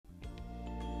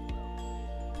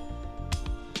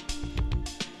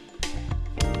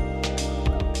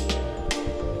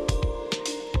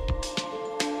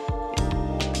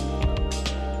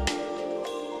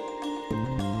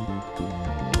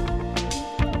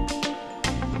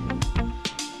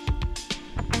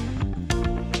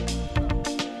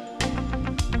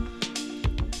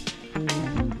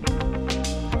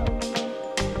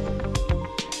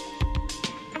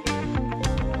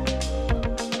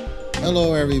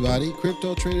Hello, everybody.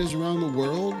 Crypto traders around the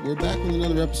world. We're back with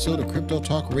another episode of Crypto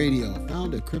Talk Radio,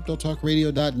 found at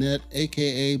cryptotalkradio.net,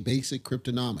 aka Basic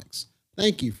Cryptonomics.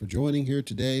 Thank you for joining here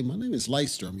today. My name is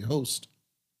Leister. I'm your host.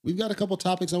 We've got a couple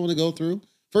topics I want to go through.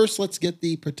 First, let's get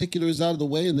the particulars out of the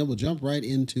way, and then we'll jump right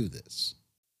into this.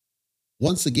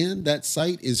 Once again, that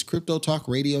site is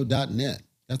cryptotalkradio.net.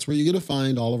 That's where you're going to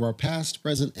find all of our past,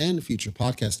 present, and future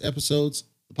podcast episodes.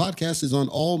 The podcast is on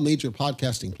all major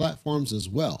podcasting platforms as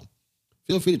well.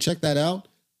 Feel free to check that out.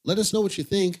 Let us know what you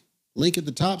think. Link at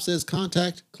the top says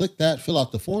contact. Click that, fill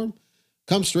out the form.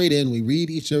 Come straight in. We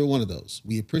read each and every one of those.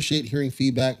 We appreciate hearing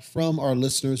feedback from our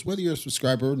listeners, whether you're a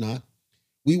subscriber or not.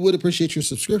 We would appreciate your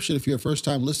subscription if you're a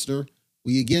first-time listener.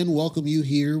 We again welcome you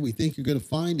here. We think you're going to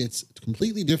find it's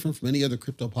completely different from any other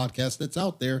crypto podcast that's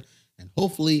out there. And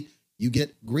hopefully you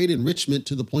get great enrichment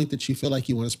to the point that you feel like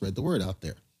you want to spread the word out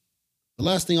there. The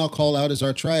last thing I'll call out is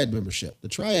our Triad membership. The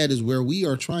Triad is where we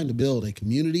are trying to build a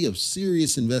community of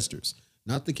serious investors,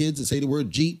 not the kids that say the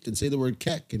word Jeet and say the word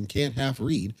Keck and can't half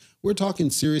read. We're talking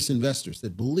serious investors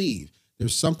that believe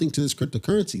there's something to this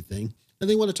cryptocurrency thing, and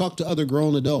they want to talk to other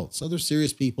grown adults, other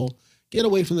serious people, get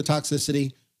away from the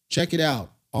toxicity. Check it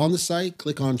out. On the site,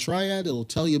 click on Triad. It'll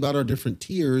tell you about our different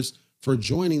tiers for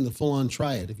joining the full-on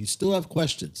Triad. If you still have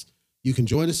questions, you can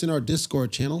join us in our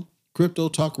Discord channel.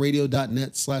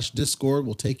 cryptotalkradio.net/Discord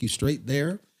will take you straight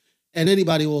there, and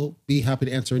anybody will be happy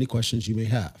to answer any questions you may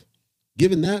have.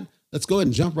 Given that, let's go ahead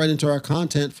and jump right into our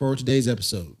content for today's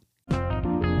episode.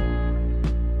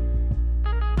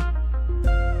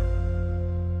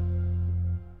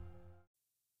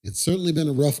 It's certainly been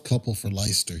a rough couple for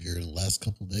Leister here in the last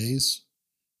couple of days.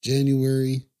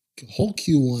 January, whole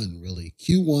Q1 really.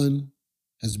 Q1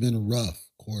 has been a rough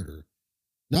quarter,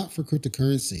 not for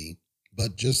cryptocurrency,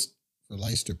 but just for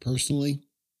Leister personally.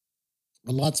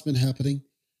 A lot's been happening,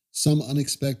 some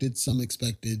unexpected, some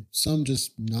expected, some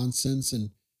just nonsense. And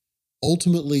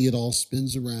ultimately it all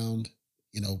spins around,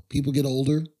 people get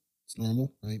older. It's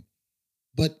normal, right?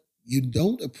 But you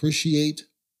don't appreciate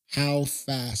how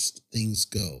fast things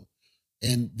go.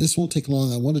 And this won't take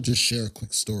long. I want to just share a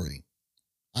quick story.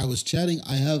 I was chatting.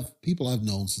 I have people I've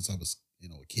known since I was, a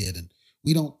kid, and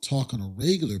we don't talk on a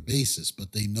regular basis,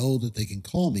 but they know that they can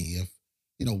call me if,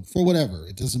 for whatever.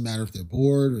 It doesn't matter if they're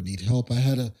bored or need help. I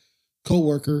had a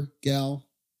coworker gal,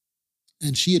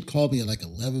 and she had called me at like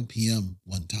 11 p.m.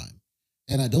 one time.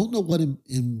 And I don't know what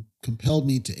compelled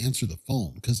me to answer the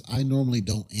phone, because I normally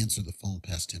don't answer the phone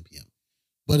past 10 p.m.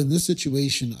 But in this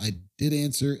situation, I did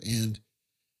answer, and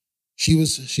she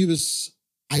was,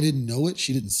 I didn't know it.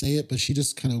 She didn't say it, but she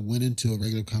just kind of went into a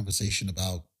regular conversation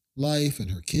about life and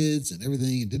her kids and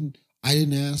everything. I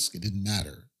didn't ask. It didn't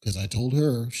matter, because I told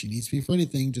her if she needs me for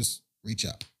anything, just reach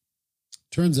out.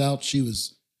 Turns out she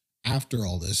was, after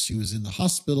all this, she was in the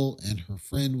hospital, and her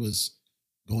friend was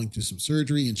going through some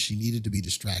surgery, and she needed to be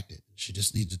distracted. She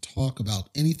just needed to talk about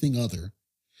anything other.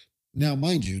 Now,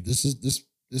 mind you,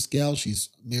 this gal, she's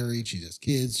married, she has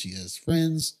kids, she has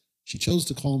friends. She chose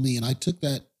to call me, and I took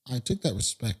that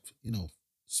respect,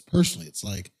 personally. It's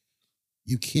like,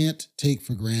 you can't take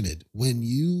for granted when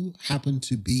you happen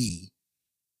to be,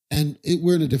 and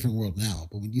we're in a different world now,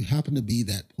 but when you happen to be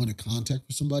that point of contact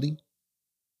for somebody,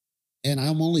 and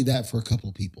I'm only that for a couple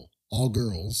of people, all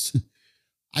girls.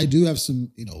 I do have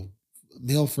some,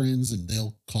 male friends, and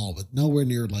they'll call, but nowhere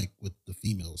near like with the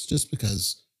females, just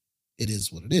because it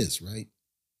is what it is, right?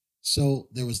 So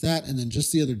there was that. And then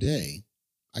just the other day,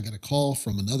 I got a call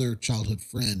from another childhood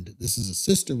friend. This is a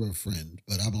sister of a friend,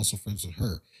 but I'm also friends with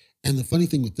her. And the funny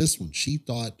thing with this one, she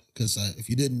thought, because if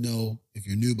you didn't know, if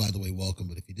you're new, by the way, welcome.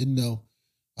 But if you didn't know,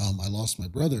 I lost my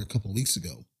brother a couple of weeks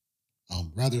ago,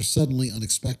 rather suddenly,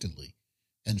 unexpectedly.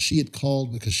 And she had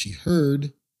called because she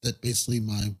heard that basically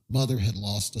my mother had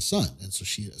lost a son. And so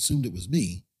she assumed it was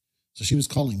me. So she was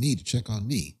calling me to check on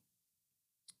me.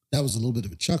 That was a little bit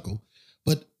of a chuckle.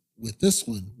 But with this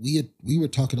one, we were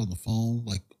talking on the phone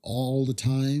like all the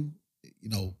time,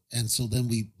 and so then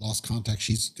we lost contact.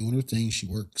 She's doing her thing. She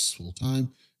works full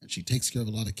time, and she takes care of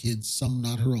a lot of kids, some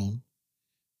not her own.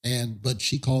 But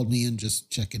she called me and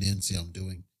just checking in, see how I'm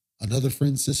doing. Another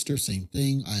friend's sister, same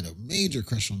thing. I had a major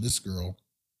crush on this girl,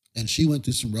 and she went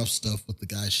through some rough stuff with the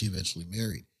guy she eventually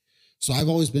married. So I've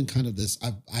always been kind of this,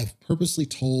 I've purposely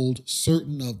told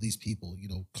certain of these people,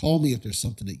 call me if there's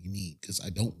something that you need, because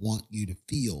I don't want you to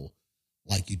feel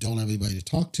like you don't have anybody to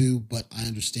talk to, but I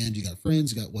understand you got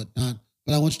friends, you got whatnot,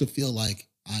 but I want you to feel like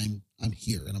I'm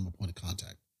here and I'm a point of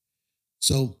contact.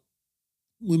 So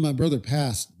when my brother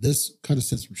passed, this kind of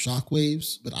sent some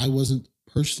shockwaves, but I wasn't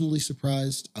personally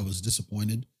surprised. I was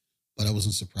disappointed, but I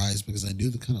wasn't surprised because I knew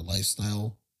the kind of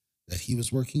lifestyle that he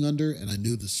was working under, and I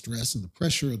knew the stress and the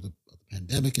pressure of the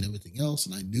pandemic and everything else,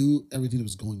 and I knew everything that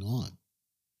was going on.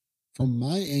 From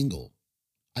my angle,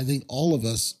 I think all of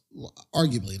us,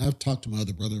 arguably, and I've talked to my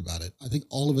other brother about it, I think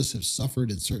all of us have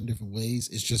suffered in certain different ways.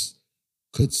 It's just,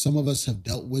 could some of us have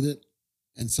dealt with it?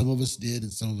 And some of us did,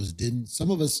 and some of us didn't.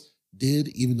 Some of us did,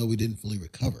 even though we didn't fully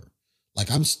recover. Like,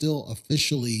 I'm still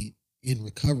officially in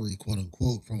recovery, quote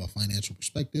unquote, from a financial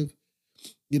perspective.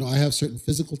 I have certain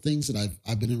physical things that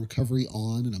I've been in recovery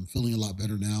on, and I'm feeling a lot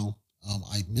better now.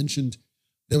 I mentioned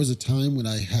there was a time when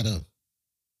I had a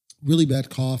really bad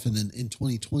cough, and then in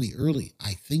 2020 early,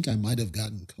 I think I might have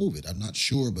gotten COVID. I'm not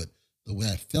sure, but the way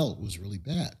I felt was really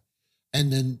bad.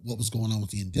 And then what was going on with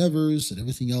the endeavors and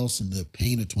everything else, and the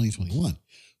pain of 2021.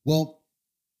 Well,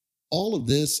 all of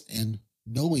this, and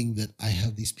knowing that I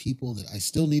have these people that I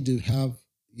still need to have,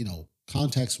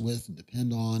 contacts with and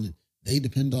depend on, and they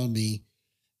depend on me.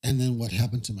 And then what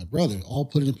happened to my brother, all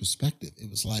put it in perspective. It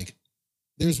was like,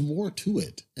 there's more to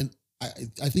it. And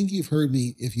I think you've heard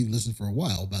me, if you've listened for a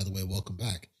while, by the way, welcome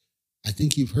back. I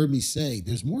think you've heard me say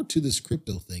there's more to this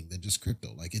crypto thing than just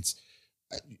crypto. Like,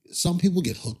 some people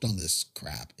get hooked on this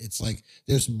crap. It's like,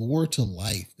 there's more to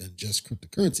life than just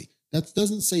cryptocurrency. That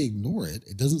doesn't say ignore it.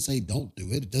 It doesn't say don't do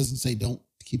it. It doesn't say don't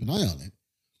keep an eye on it.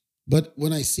 But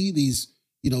when I see these,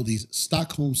 these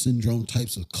Stockholm syndrome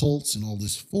types of cults and all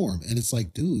this form, and it's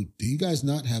like, dude, do you guys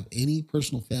not have any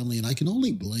personal family? And I can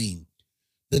only blame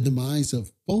the demise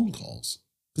of phone calls,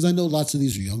 because I know lots of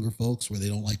these are younger folks where they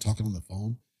don't like talking on the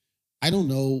phone. I don't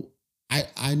know.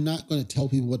 I'm not going to tell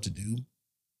people what to do.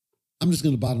 I'm just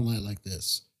going to bottom line it like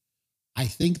this. I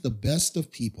think the best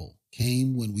of people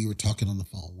came when we were talking on the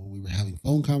phone, when we were having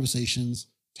phone conversations,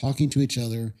 talking to each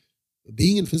other,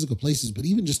 being in physical places, but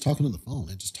even just talking on the phone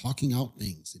and just talking out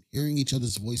things and hearing each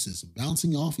other's voices and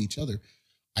bouncing off each other.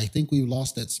 I think we've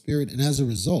lost that spirit. And as a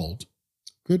result,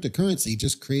 cryptocurrency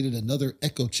just created another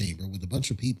echo chamber with a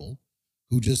bunch of people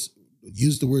who just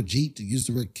use the word jeet to use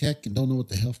the word keck and don't know what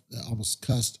the hell, almost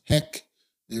cussed heck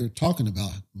they're talking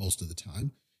about most of the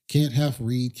time. Can't half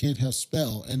read, can't half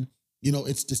spell. And,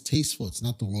 it's distasteful. It's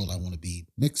not the world I want to be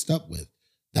mixed up with.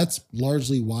 That's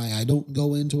largely why I don't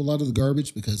go into a lot of the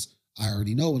garbage, because I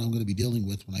already know what I'm going to be dealing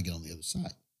with when I get on the other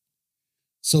side.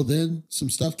 So then some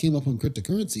stuff came up on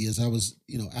cryptocurrency as I was,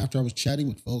 after I was chatting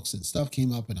with folks, and stuff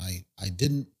came up, and I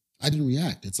didn't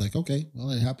react. It's like, okay,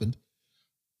 well, it happened.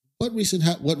 What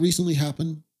recently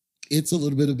happened? It's a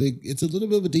little bit of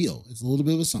a deal. It's a little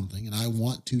bit of a something, and I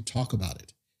want to talk about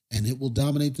it. And it will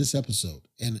dominate this episode.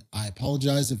 And I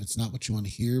apologize if it's not what you want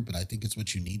to hear, but I think it's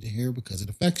what you need to hear, because it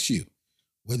affects you,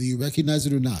 whether you recognize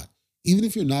it or not. Even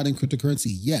if you're not in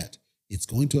cryptocurrency yet, it's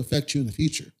going to affect you in the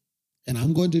future. And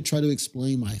I'm going to try to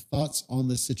explain my thoughts on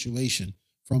this situation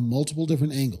from multiple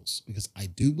different angles, because I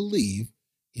do believe,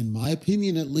 in my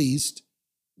opinion at least,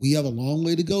 we have a long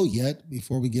way to go yet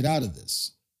before we get out of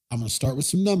this. I'm going to start with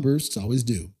some numbers, because I always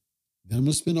do. Then I'm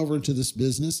going to spin over into this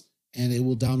business, and it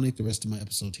will dominate the rest of my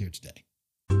episode here today.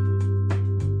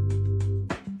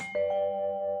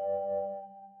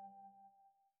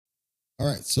 All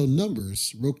right, so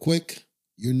numbers, real quick.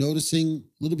 You're noticing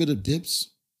a little bit of dips.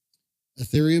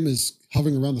 Ethereum is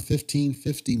hovering around the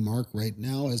 1550 mark right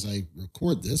now as I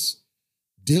record this.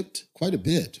 Dipped quite a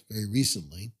bit very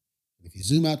recently. If you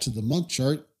zoom out to the month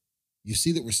chart, you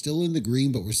see that we're still in the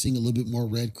green, but we're seeing a little bit more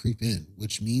red creep in,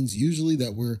 which means usually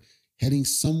that we're heading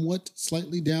somewhat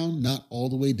slightly down, not all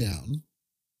the way down.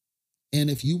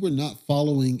 And if you were not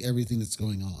following everything that's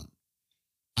going on,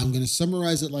 I'm going to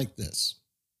summarize it like this.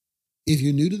 If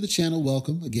you're new to the channel,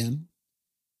 welcome again.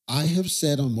 I have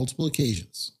said on multiple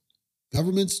occasions,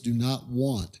 governments do not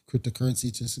want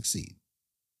cryptocurrency to succeed.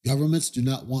 Governments do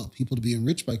not want people to be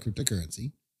enriched by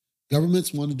cryptocurrency.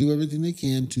 Governments want to do everything they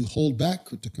can to hold back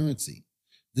cryptocurrency.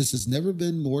 This has never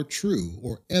been more true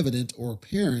or evident or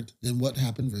apparent than what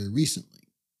happened very recently.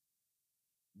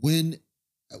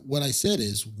 What I said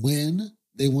is, when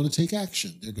they want to take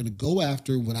action, they're going to go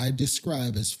after what I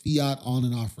describe as fiat on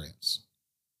and off ramps.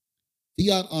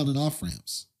 Fiat on and off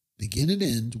ramps begin and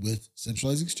end with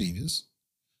centralized exchanges,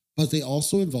 but they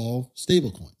also involve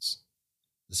stablecoins.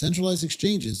 The centralized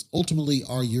exchanges ultimately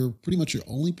are pretty much your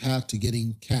only path to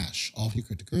getting cash off your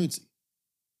cryptocurrency.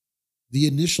 The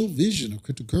initial vision of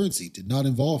cryptocurrency did not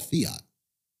involve fiat.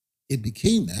 It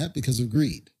became that because of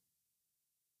greed.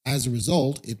 As a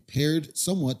result, it paired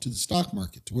somewhat to the stock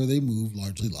market, to where they move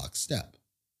largely lockstep.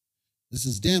 This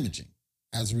is damaging.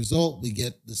 As a result, we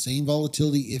get the same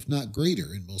volatility, if not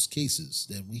greater in most cases,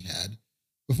 than we had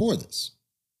before this.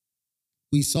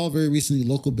 We saw very recently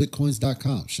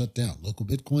localbitcoins.com shut down.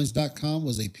 Localbitcoins.com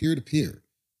was a peer-to-peer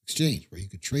exchange where you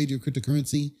could trade your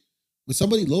cryptocurrency with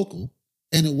somebody local,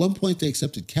 And at one point, they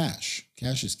accepted Cash.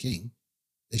 Cash is king.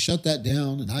 They shut that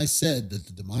down, and I said that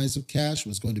the demise of Cash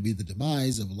was going to be the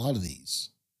demise of a lot of these.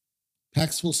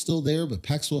 Paxful's still there, but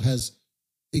Paxful has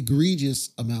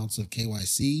egregious amounts of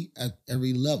KYC at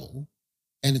every level,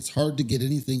 and it's hard to get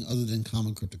anything other than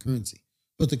common cryptocurrency.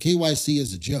 But the KYC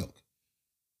is a joke,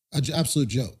 an absolute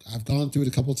joke. I've gone through it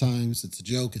a couple of times. It's a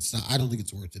joke. It's not. I don't think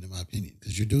it's worth it, in my opinion,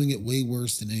 because you're doing it way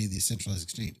worse than any of these centralized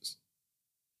exchanges.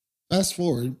 Fast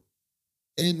forward,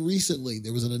 and recently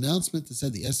there was an announcement that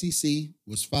said the SEC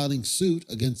was filing suit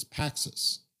against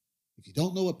Paxos. If you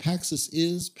don't know what Paxos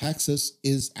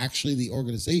is actually the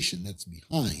organization that's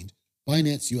behind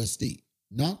Binance USD,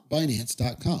 not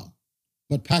Binance.com,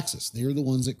 but Paxos. They're the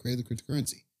ones that created the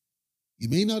cryptocurrency. You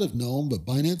may not have known, but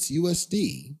Binance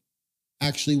USD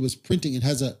actually was printing. It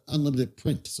has an unlimited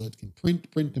print, so it can print.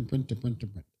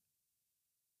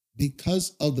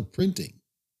 Because of the printing,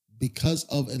 because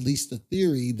of at least the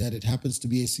theory that it happens to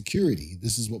be a security,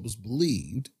 this is what was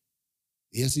believed,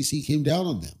 the SEC came down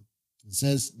on them and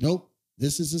says, nope,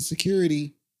 this is a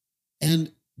security.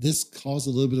 And this caused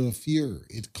a little bit of a fear.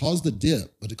 It caused a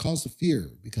dip, but it caused a fear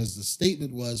because the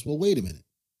statement was, well, wait a minute.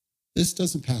 This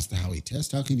doesn't pass the Howey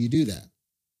test. How can you do that?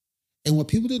 And what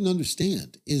people didn't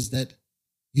understand is that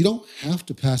you don't have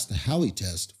to pass the Howey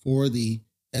test for the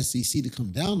SEC to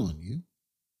come down on you.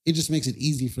 It just makes it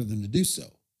easy for them to do so.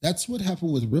 That's what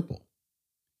happened with Ripple.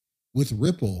 With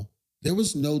Ripple, there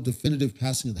was no definitive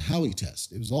passing of the Howey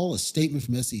test. It was all a statement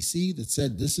from SEC that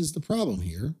said, this is the problem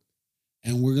here,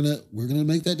 and we're gonna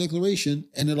make that declaration,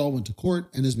 and it all went to court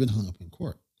and has been hung up in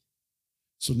court.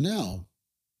 So now,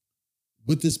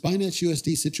 with this Binance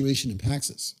USD situation in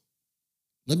Paxos,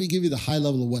 let me give you the high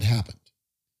level of what happened.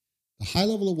 The high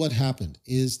level of what happened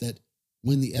is that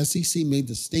when the SEC made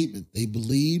the statement, they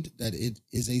believed that it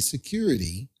is a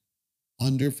security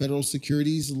under federal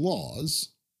securities laws.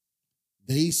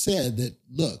 They said that,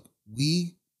 look,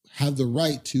 we have the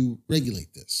right to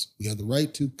regulate this. We have the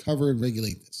right to cover and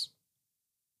regulate this.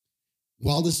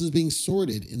 While this is being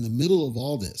sorted in the middle of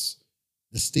all this,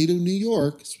 the state of New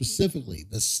York, specifically,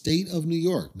 the state of New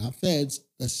York, not feds,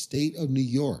 the state of New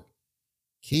York,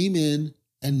 came in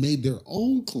and made their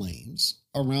own claims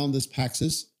around this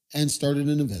Paxos and started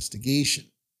an investigation.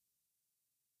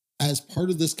 As part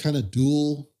of this kind of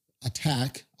dual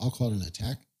attack, I'll call it an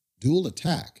attack, dual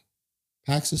attack,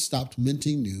 Paxos stopped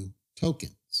minting new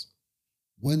tokens.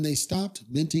 When they stopped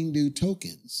minting new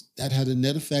tokens, that had a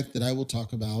net effect that I will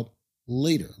talk about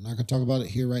later. I'm not going to talk about it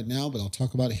here right now, but I'll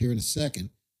talk about it here in a second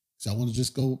because I want to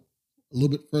just go a little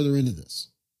bit further into this.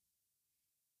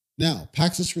 Now,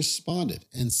 Paxos responded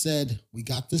and said, we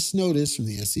got this notice from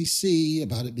the SEC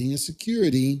about it being a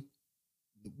security.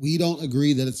 We don't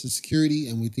agree that it's a security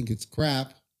and we think it's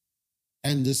crap,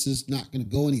 and this is not going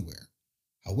to go anywhere.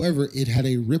 However, it had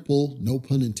a ripple, no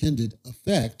pun intended,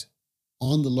 effect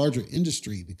on the larger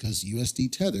industry because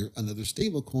USD Tether, another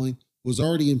stablecoin, was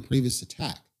already in previous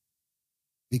attack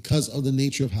because of the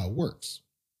nature of how it works.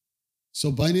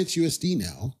 So Binance USD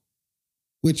now,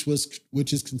 which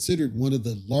is considered one of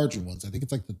the larger ones, I think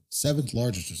it's like the 7th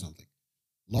largest or something,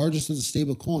 largest of the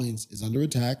stable coins, is under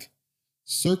attack.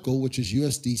 Circle, which is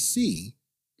USDC,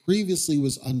 previously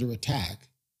was under attack,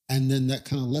 and then that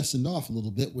kind of lessened off a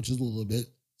little bit, which is a little bit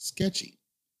sketchy.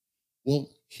 Well,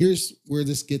 here's where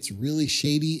this gets really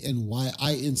shady and why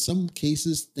I, in some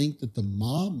cases, think that the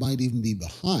mob might even be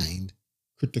behind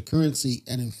cryptocurrency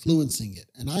and influencing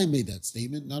it. And I made that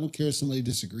statement, and I don't care if somebody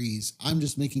disagrees. I'm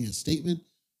just making a statement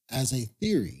as a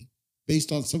theory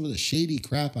based on some of the shady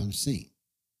crap I'm seeing.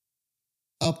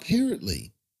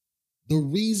 Apparently, the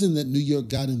reason that New York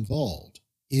got involved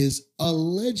is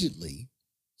allegedly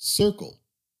Circle,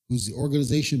 who's the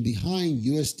organization behind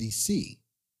USDC,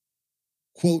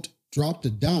 quote, dropped a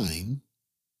dime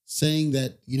saying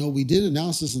that, we did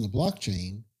analysis on the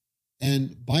blockchain and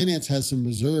Binance has some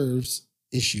reserves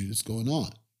issues going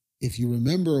on. If you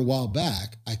remember a while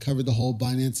back, I covered the whole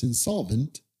Binance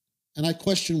insolvent and I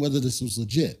questioned whether this was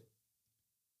legit.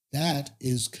 That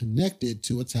is connected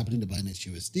to what's happening to Binance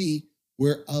USD,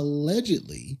 where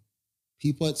allegedly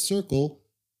people at Circle,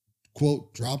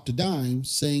 quote, dropped a dime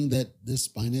saying that this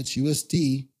Binance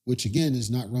USD, which again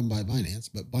is not run by Binance,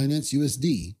 but Binance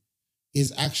USD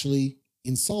is actually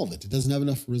insolvent. It doesn't have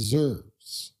enough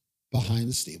reserves behind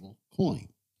the stable coin.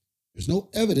 There's no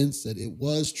evidence that it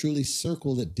was truly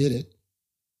Circle that did it.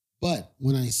 But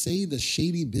when I say the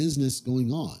shady business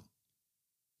going on,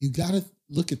 you got to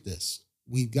look at this.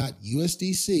 We've got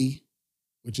USDC,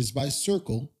 which is by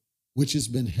Circle, which has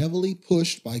been heavily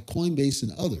pushed by Coinbase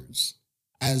and others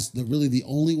as the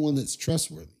only one that's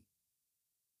trustworthy.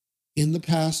 In the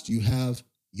past, you have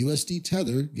USD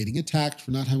Tether getting attacked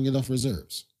for not having enough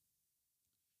reserves.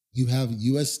 You have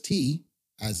UST,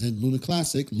 as in Luna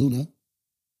Classic, Luna,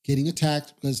 getting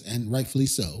attacked because, and rightfully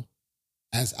so,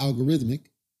 as algorithmic.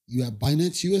 You have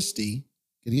Binance USD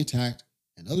getting attacked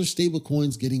and other stable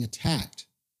coins getting attacked.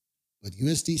 But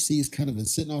USDC has kind of been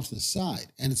sitting off to the side,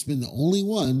 and it's been the only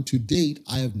one to date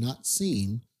I have not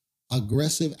seen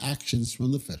aggressive actions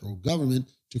from the federal government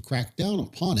to crack down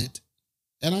upon it.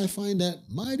 And I find that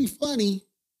mighty funny.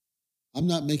 I'm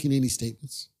not making any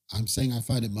statements. I'm saying I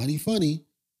find it mighty funny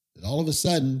that all of a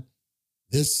sudden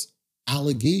this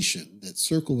allegation that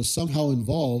Circle was somehow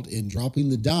involved in dropping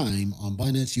the dime on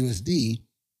Binance USD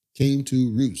came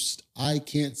to roost. I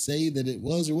can't say that it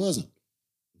was or wasn't.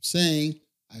 I'm saying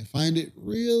I find it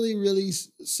really, really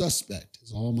suspect.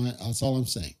 That's all I'm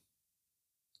saying.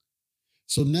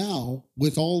 So now,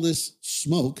 with all this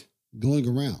smoke going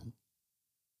around,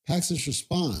 Paxos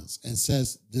responds and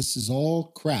says, this is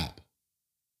all crap.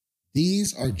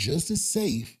 These are just as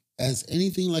safe as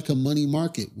anything like a money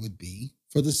market would be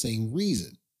for the same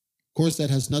reason. Of course, that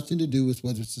has nothing to do with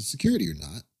whether it's a security or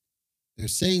not. They're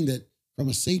saying that from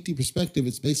a safety perspective,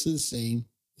 it's basically the same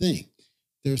thing.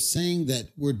 They're saying that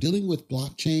we're dealing with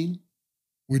blockchain.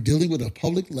 We're dealing with a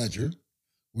public ledger.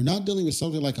 We're not dealing with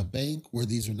something like a bank where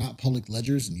these are not public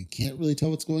ledgers and you can't really tell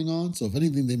what's going on. So if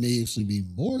anything, they may actually be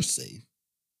more safe.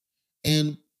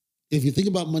 And if you think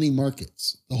about money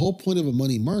markets, the whole point of a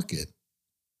money market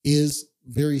is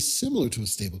very similar to a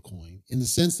stable coin in the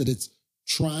sense that it's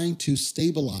trying to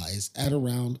stabilize at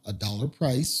around $1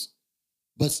 price,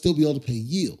 but still be able to pay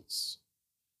yields.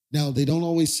 Now, they don't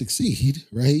always succeed,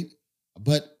 right?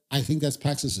 But I think that's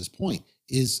Paxos's point,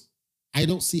 is I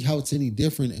don't see how it's any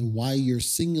different and why you're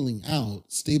singling out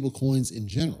stable coins in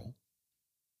general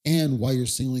and why you're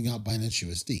singling out Binance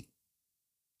USD.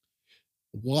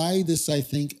 Why this, I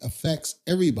think, affects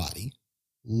everybody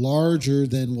larger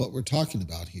than what we're talking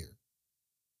about here,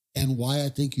 and why I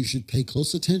think you should pay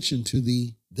close attention to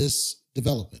this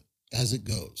development as it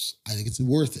goes. I think it's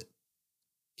worth it.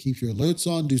 Keep your alerts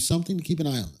on, do something to keep an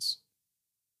eye on this.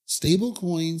 Stable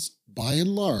coins, by and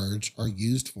large, are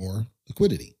used for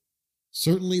liquidity.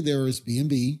 Certainly there is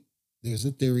BNB, there's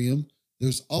Ethereum,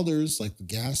 there's others like the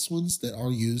gas ones that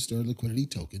are used or liquidity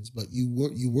tokens, but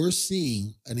you were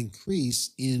seeing an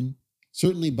increase in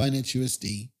certainly Binance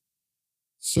USD,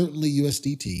 certainly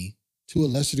USDT, to a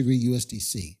lesser degree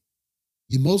USDC.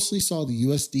 You mostly saw the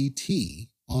USDT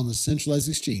on the centralized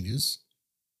exchanges.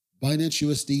 Binance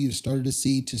USD you started to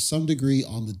see to some degree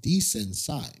on the DCEN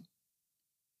side.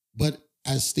 But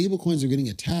as stablecoins are getting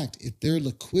attacked, if they're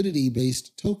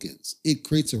liquidity-based tokens, it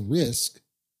creates a risk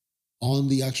on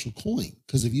the actual coin.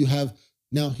 Because if you have,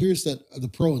 now here's the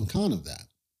pro and con of that.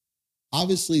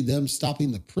 Obviously, them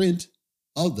stopping the print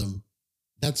of them,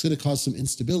 that's going to cause some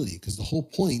instability, because the whole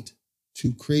point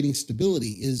to creating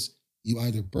stability is you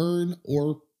either burn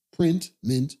or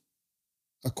mint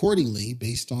accordingly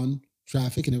based on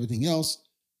traffic and everything else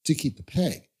to keep the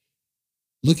peg.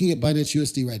 Looking at Binance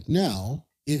USD right now,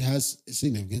 it has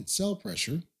significant sell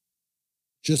pressure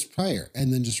just prior.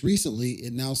 And then just recently,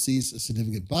 it now sees a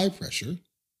significant buy pressure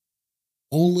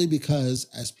only because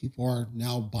as people are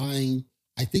now buying,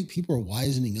 I think people are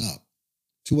wisening up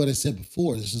to what I said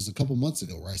before. This was a couple months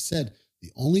ago where I said,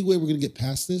 the only way we're going to get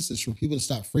past this is for people to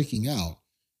stop freaking out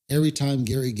every time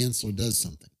Gary Gensler does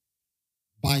something.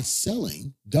 By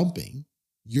selling, dumping,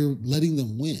 you're letting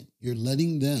them win. You're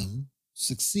letting them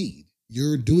succeed.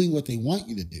 You're doing what they want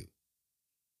you to do.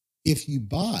 If you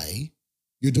buy,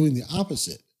 you're doing the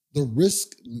opposite. The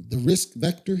risk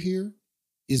vector here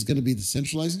is going to be the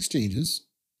centralized exchanges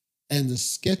and the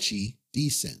sketchy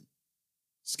DCEN.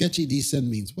 Sketchy DCEN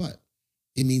means what?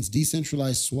 It means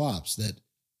decentralized swaps that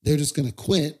they're just going to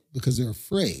quit because they're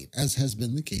afraid, as has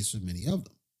been the case with many of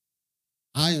them.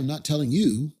 I am not telling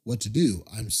you what to do.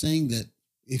 I'm saying that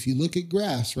if you look at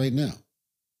graphs right now,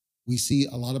 we see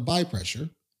a lot of buy pressure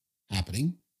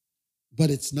happening, but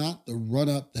it's not the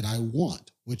run-up that I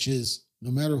want, which is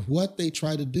no matter what they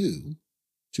try to do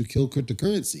to kill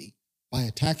cryptocurrency by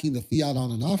attacking the fiat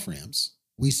on and off ramps,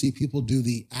 we see people do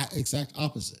the exact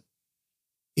opposite.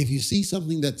 If you see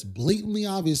something that's blatantly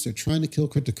obvious they're trying to kill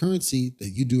cryptocurrency,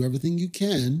 that you do everything you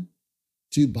can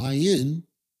to buy in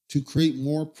to create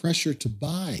more pressure to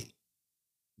buy,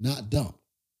 not dump.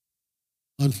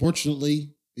 Unfortunately,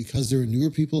 because there are newer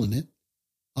people in it,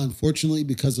 unfortunately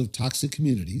because of toxic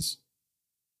communities,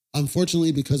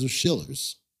 unfortunately because of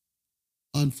shillers,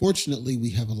 unfortunately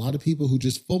we have a lot of people who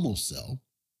just FOMO sell.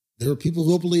 There are people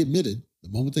who openly admitted the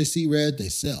moment they see red, they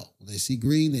sell. When they see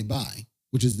green, they buy,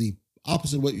 which is the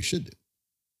opposite of what you should do.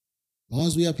 As long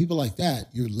as we have people like that,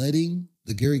 you're letting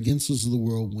the Gary Genslers of the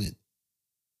world win.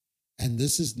 And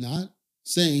this is not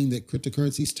saying that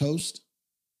cryptocurrency is toast.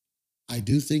 I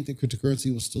do think that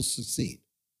cryptocurrency will still succeed.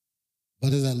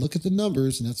 But as I look at the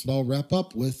numbers, and that's what I'll wrap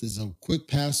up with, is a quick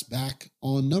pass back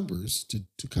on numbers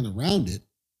to kind of round it.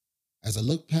 As I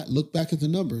look back at the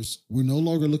numbers, we're no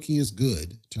longer looking as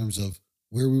good in terms of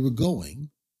where we were going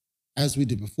as we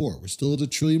did before. We're still at $1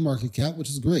 trillion market cap, which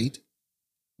is great.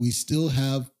 We still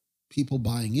have people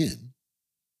buying in,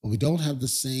 but we don't have the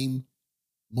same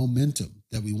momentum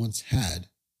that we once had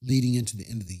leading into the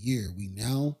end of the year. We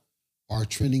now are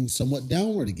trending somewhat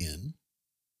downward again,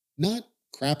 not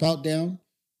crap out down,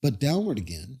 but downward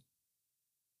again.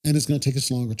 And it's going to take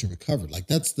us longer to recover. Like,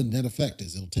 that's the net effect,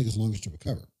 is it'll take us longer to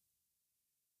recover.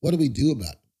 What do we do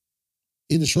about it?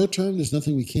 In the short term, there's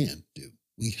nothing we can do.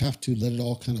 We have to let it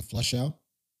all kind of flush out.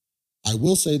 I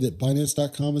will say that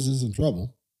Binance.com is in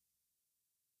trouble,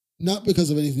 not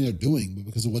because of anything they're doing, but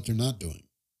because of what they're not doing.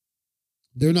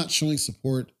 They're not showing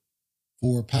support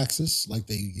for Paxos like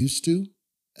they used to.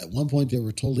 At one point, they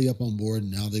were totally up on board,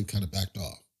 and now they've kind of backed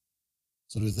off.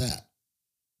 So there's that.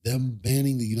 Them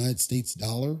banning the United States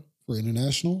dollar for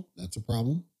international, that's a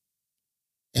problem.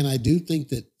 And I do think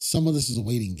that some of this is a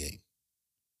waiting game.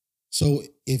 So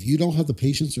if you don't have the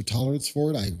patience or tolerance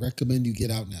for it, I recommend you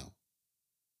get out now.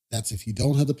 That's if you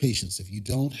don't have the patience, if you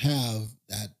don't have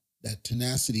that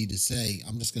tenacity to say,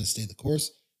 I'm just going to stay the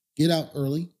course, get out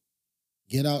early,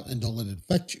 get out and don't let it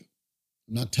affect you.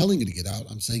 I'm not telling you to get out.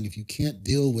 I'm saying if you can't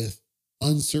deal with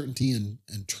uncertainty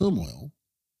and turmoil,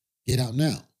 get out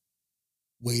now.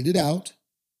 Wait it out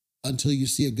until you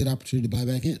see a good opportunity to buy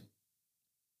back in.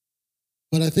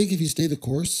 But I think if you stay the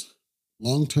course,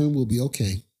 long term will be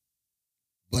okay.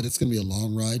 But it's going to be a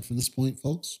long ride from this point,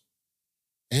 folks.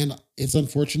 And it's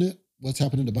unfortunate what's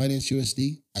happening to Binance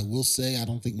USD. I will say I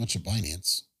don't think much of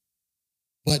Binance.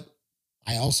 But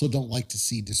I also don't like to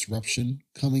see disruption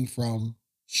coming from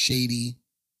shady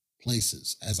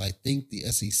places, as I think the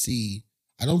SEC,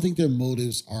 I don't think their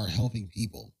motives are helping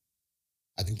people.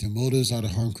 I think their motives are to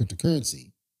harm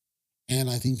cryptocurrency. And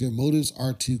I think their motives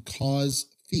are to cause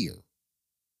fear.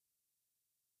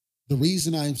 The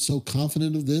reason I'm so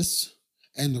confident of this,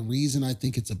 and the reason I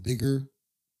think it's a bigger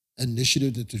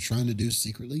initiative that they're trying to do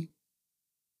secretly,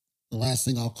 the last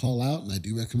thing I'll call out, and I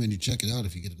do recommend you check it out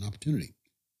if you get an opportunity.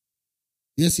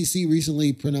 The SEC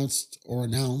recently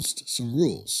announced some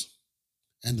rules,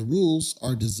 and the rules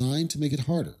are designed to make it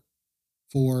harder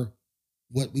for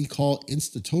what we call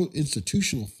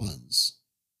institutional funds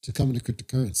to come into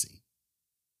cryptocurrency.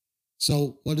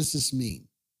 So what does this mean?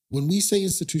 When we say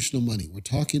institutional money, we're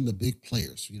talking the big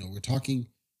players. We're talking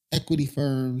equity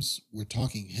firms, we're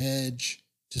talking hedge,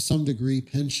 to some degree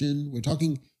pension. We're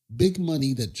talking big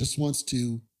money that just wants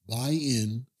to buy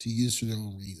in to use for their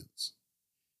own reasons.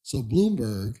 So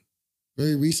Bloomberg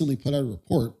very recently put out a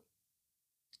report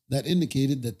that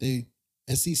indicated that the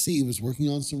SEC was working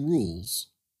on some rules,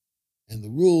 and the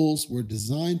rules were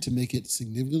designed to make it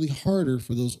significantly harder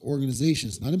for those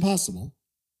organizations, not impossible,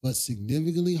 but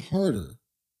significantly harder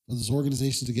for those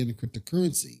organizations to get into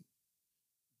cryptocurrency.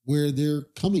 Where they're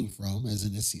coming from, as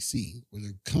an SEC, where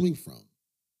they're coming from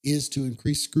is to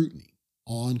increase scrutiny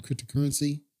on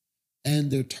cryptocurrency, and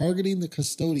they're targeting the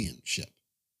custodianship.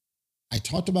 I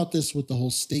talked about this with the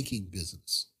whole staking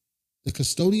business. The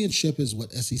custodianship is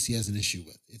what SEC has an issue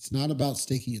with. It's not about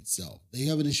staking itself. They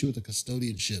have an issue with the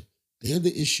custodianship. They have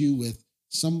the issue with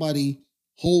somebody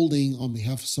holding on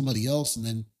behalf of somebody else and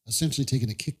then essentially taking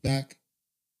a kickback.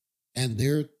 And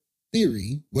their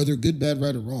theory, whether good, bad,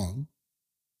 right, or wrong,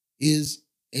 is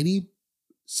any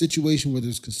situation where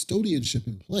there's custodianship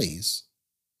in place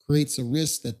creates a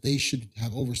risk that they should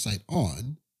have oversight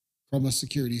on from a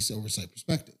securities oversight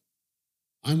perspective.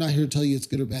 I'm not here to tell you it's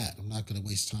good or bad. I'm not going to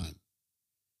waste time.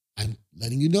 I'm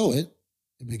letting you know it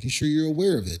and making sure you're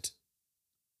aware of it,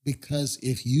 because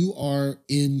if you are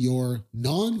in your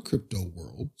non-crypto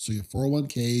world, so your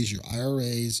 401ks, your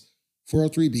IRAs,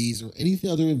 403bs, or any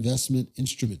other investment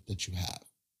instrument that you have,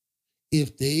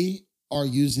 if they are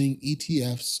using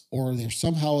ETFs or they're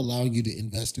somehow allowing you to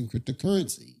invest in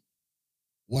cryptocurrency,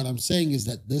 what I'm saying is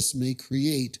that this may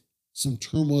create some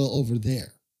turmoil over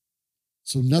there.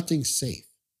 So nothing's safe.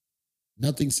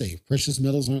 Nothing's safe. Precious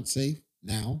metals aren't safe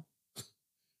now.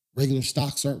 Regular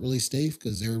stocks aren't really safe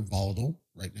because they're volatile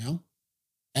right now.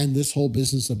 And this whole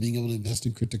business of being able to invest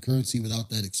in cryptocurrency without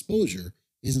that exposure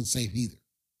isn't safe either.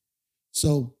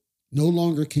 So no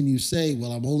longer can you say,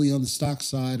 well, I'm only on the stock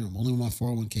side or I'm only on my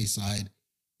 401k side.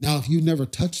 Now, if you've never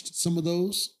touched some of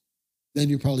those, then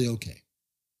you're probably okay.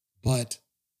 But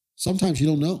sometimes you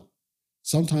don't know.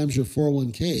 Sometimes your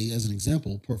 401k, as an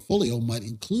example, portfolio might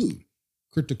include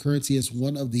cryptocurrency as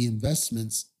one of the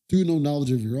investments through no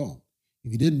knowledge of your own.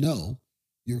 If you didn't know,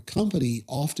 your company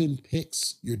often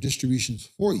picks your distributions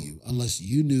for you unless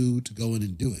you knew to go in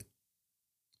and do it.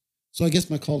 So I guess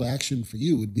my call to action for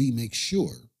you would be make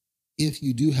sure if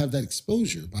you do have that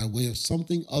exposure by way of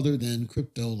something other than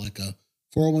crypto, like a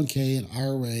 401k, an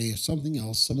IRA, or something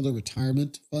else, some of the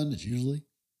retirement fund is usually.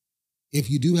 If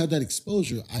you do have that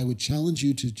exposure, I would challenge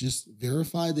you to just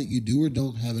verify that you do or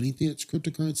don't have anything that's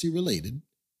cryptocurrency related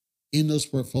in those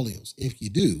portfolios. If you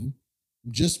do,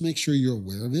 just make sure you're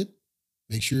aware of it,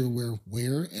 make sure you're aware of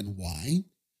where and why,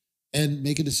 and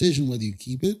make a decision whether you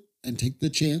keep it and take the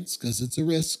chance because it's a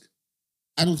risk.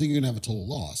 I don't think you're going to have a total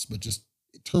loss, but just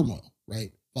turmoil,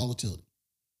 right? Volatility.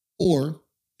 Or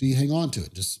do you hang on to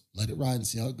it? Just let it ride and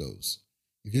see how it goes.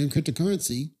 If you're in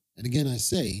cryptocurrency, and again, I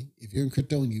say, if you're in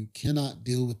crypto and you cannot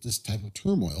deal with this type of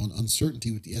turmoil and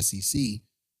uncertainty with the SEC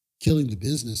killing the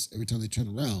business every time they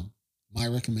turn around, my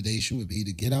recommendation would be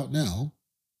to get out now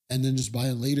and then just buy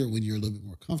it later when you're a little bit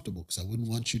more comfortable, because I wouldn't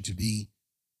want you to be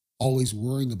always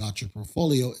worrying about your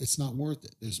portfolio. It's not worth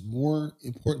it. There's more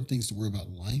important things to worry about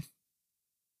in life.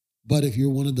 But if you're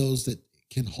one of those that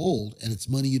can hold and it's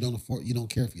money you don't afford, you don't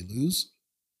care if you lose,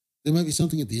 there might be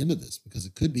something at the end of this, because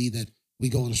it could be that we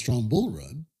go on a strong bull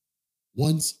run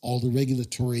once all the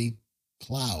regulatory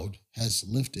cloud has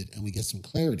lifted and we get some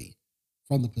clarity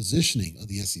from the positioning of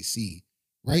the SEC.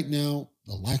 Right now,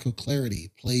 the lack of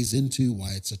clarity plays into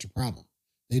why it's such a problem.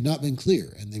 They've not been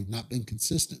clear and they've not been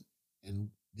consistent. And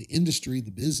the industry,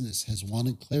 the business has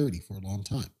wanted clarity for a long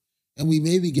time. And we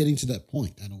may be getting to that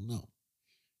point. I don't know.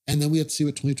 And then we have to see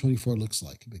what 2024 looks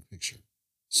like, a big picture.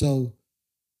 So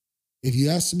if you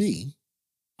ask me,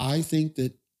 I think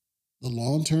that the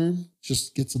long term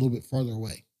just gets a little bit farther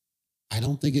away. I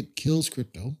don't think it kills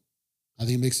crypto. I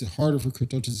think it makes it harder for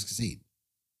crypto to succeed.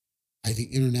 I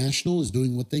think international is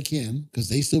doing what they can because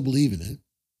they still believe in it.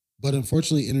 But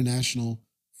unfortunately, international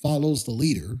follows the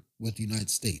leader with the United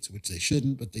States, which they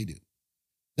shouldn't, but they do.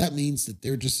 That means that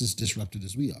they're just as disrupted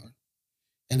as we are.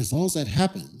 And as long as that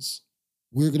happens,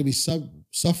 we're going to be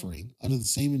suffering under the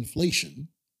same inflation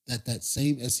that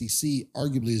same SEC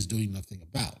arguably is doing nothing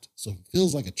about. So it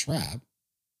feels like a trap.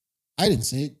 I didn't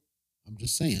say it. I'm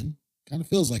just saying. Kind of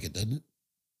feels like it, doesn't it?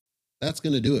 That's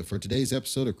going to do it for today's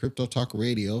episode of Crypto Talk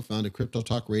Radio, found at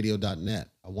cryptotalkradio.net.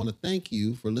 I want to thank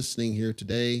you for listening here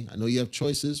today. I know you have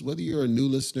choices, whether you're a new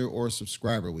listener or a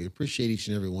subscriber. We appreciate each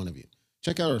and every one of you.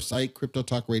 Check out our site,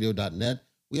 cryptotalkradio.net.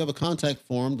 We have a contact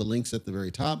form. The link's at the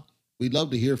very top. We'd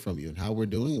love to hear from you and how we're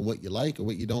doing and what you like or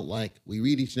what you don't like. We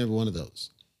read each and every one of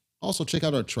those. Also, check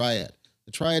out our Triad.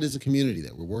 The Triad is a community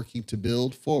that we're working to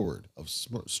build forward of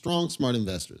strong, smart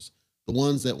investors, the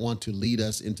ones that want to lead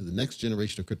us into the next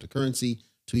generation of cryptocurrency,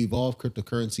 to evolve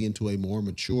cryptocurrency into a more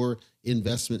mature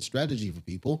investment strategy for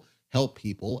people, help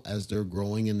people as they're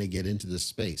growing and they get into this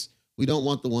space. We don't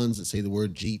want the ones that say the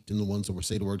word JEET and the ones that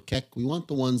say the word KEK. We want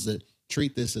the ones that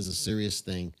treat this as a serious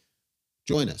thing.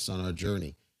 Join us on our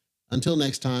journey. Until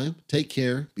next time, take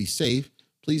care, be safe.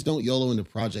 Please don't YOLO into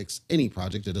projects, any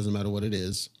project, it doesn't matter what it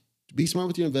is. Be smart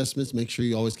with your investments. Make sure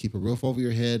you always keep a roof over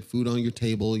your head, food on your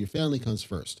table. Your family comes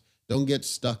first. Don't get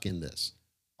stuck in this.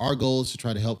 Our goal is to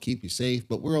try to help keep you safe,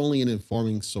 but we're only an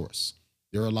informing source.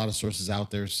 There are a lot of sources out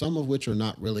there, some of which are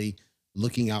not really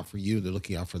looking out for you. They're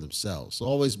looking out for themselves. So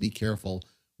always be careful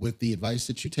with the advice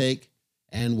that you take,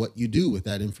 and what you do with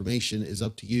that information is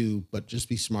up to you, but just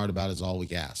be smart about it is all we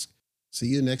ask. See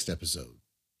you next episode.